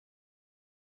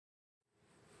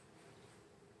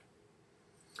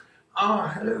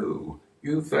Hello.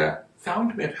 You've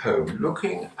found me at home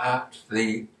looking at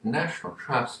the National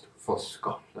Trust for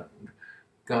Scotland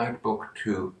guidebook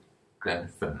to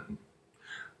Glenfinnan.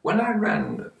 When I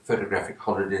ran photographic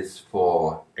holidays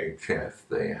for HF,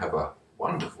 they have a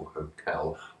wonderful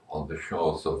hotel on the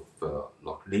shores of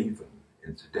Loch,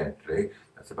 incidentally.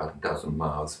 That's about a dozen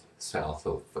miles south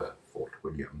of Fort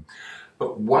William.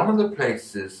 But one of the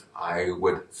places I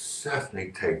would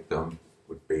certainly take them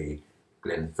would be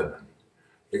Glenfinnan.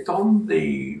 It's on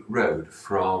the road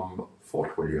from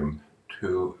Fort William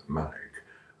to Mallock.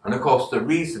 And of course, the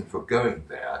reason for going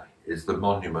there is the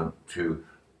monument to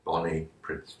Bonnie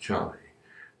Prince Charlie.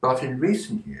 But in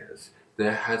recent years,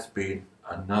 there has been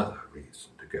another reason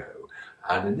to go.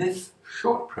 And in this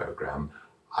short programme,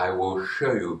 I will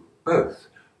show you both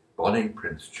Bonnie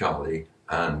Prince Charlie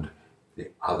and the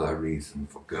other reason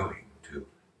for going to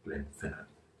Glenfinnan.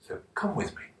 So come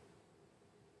with me.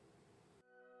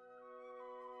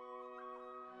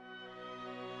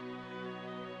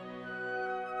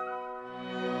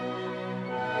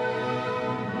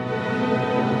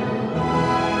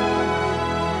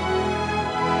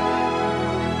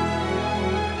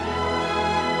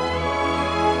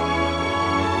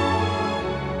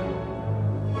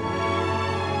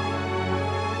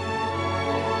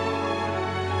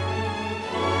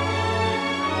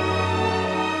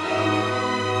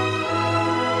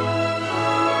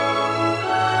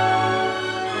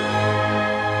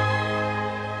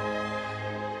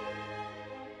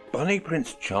 Bonnie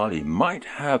Prince Charlie might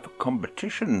have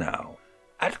competition now.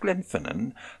 At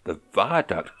Glenfinnan, the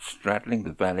viaduct straddling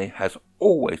the valley has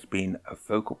always been a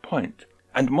focal point,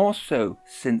 and more so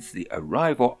since the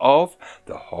arrival of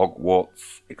the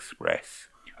Hogwarts Express,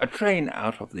 a train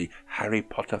out of the Harry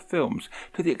Potter films,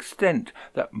 to the extent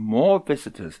that more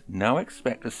visitors now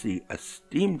expect to see a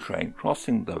steam train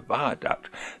crossing the viaduct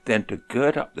than to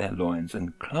gird up their loins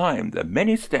and climb the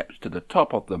many steps to the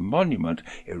top of the monument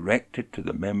erected to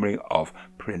the memory of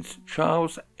Prince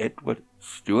Charles Edward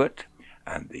Stuart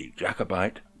and the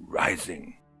Jacobite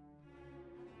Rising.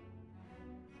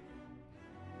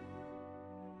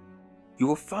 You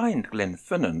will find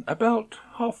Glenfinnan about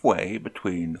halfway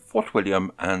between Fort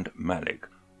William and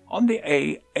Mallock, on the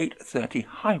A830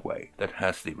 highway that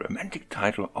has the romantic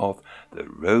title of the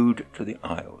Road to the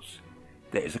Isles.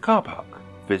 There is a car park,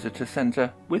 visitor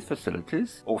centre with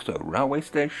facilities, also a railway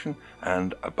station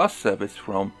and a bus service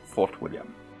from Fort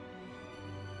William.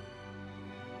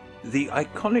 The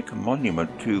iconic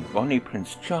monument to Bonnie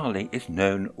Prince Charlie is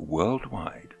known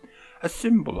worldwide, a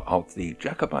symbol of the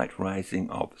Jacobite Rising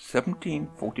of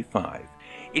 1745.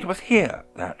 It was here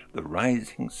that the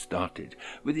rising started,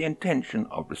 with the intention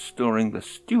of restoring the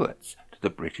Stuarts to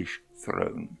the British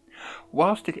throne.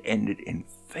 Whilst it ended in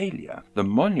failure, the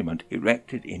monument,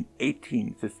 erected in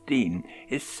 1815,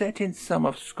 is set in some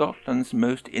of Scotland's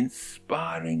most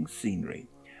inspiring scenery,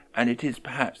 and it is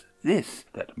perhaps this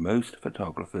that most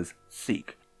photographers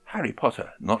seek, Harry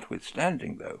Potter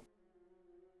notwithstanding, though.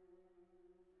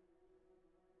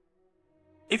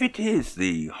 If it is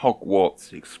the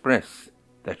Hogwarts Express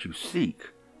that you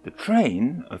seek, the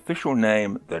train, official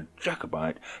name the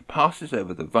Jacobite, passes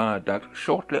over the viaduct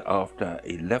shortly after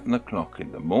 11 o'clock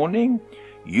in the morning,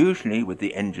 usually with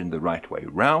the engine the right way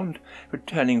round,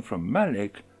 returning from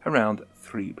Mallock around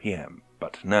 3 p.m,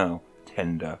 but now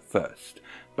tender first.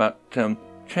 But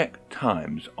check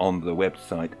times on the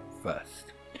website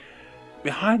first.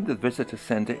 Behind the visitor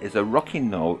centre is a rocky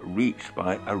knoll reached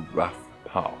by a rough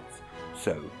path,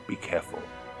 so be careful.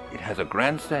 It has a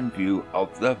grandstand view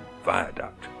of the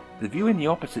viaduct. The view in the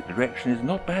opposite direction is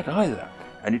not bad either,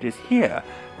 and it is here,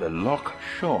 the loch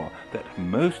shore, that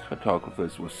most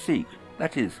photographers will seek,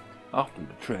 that is, after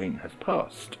the train has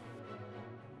passed.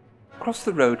 Cross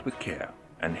the road with care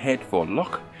and head for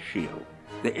Loch Shiel.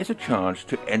 There is a charge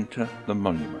to enter the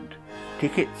monument.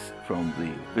 Tickets from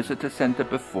the visitor centre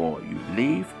before you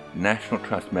leave, National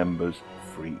Trust members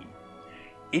free.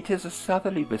 It is a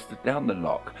southerly vista down the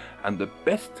loch, and the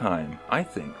best time, I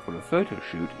think, for a photo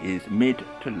shoot is mid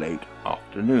to late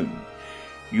afternoon.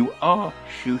 You are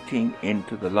shooting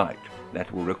into the light.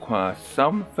 That will require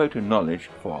some photo knowledge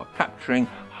for capturing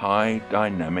high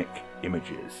dynamic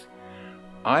images.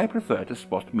 I prefer to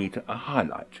spot meter a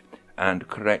highlight and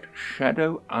correct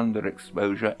shadow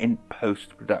underexposure in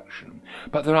post-production,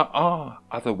 but there are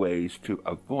other ways to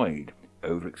avoid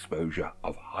overexposure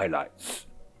of highlights.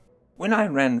 When I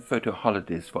ran photo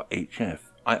holidays for HF,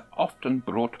 I often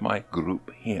brought my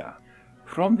group here.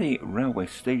 From the railway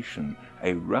station,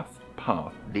 a rough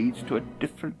path leads to a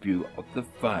different view of the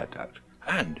viaduct,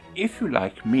 and if you,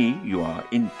 like me, you are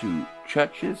into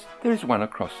churches, there is one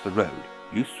across the road,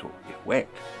 useful if wet.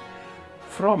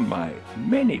 From my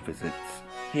many visits,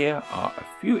 here are a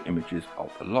few images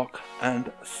of the loch and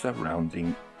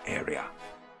surrounding area.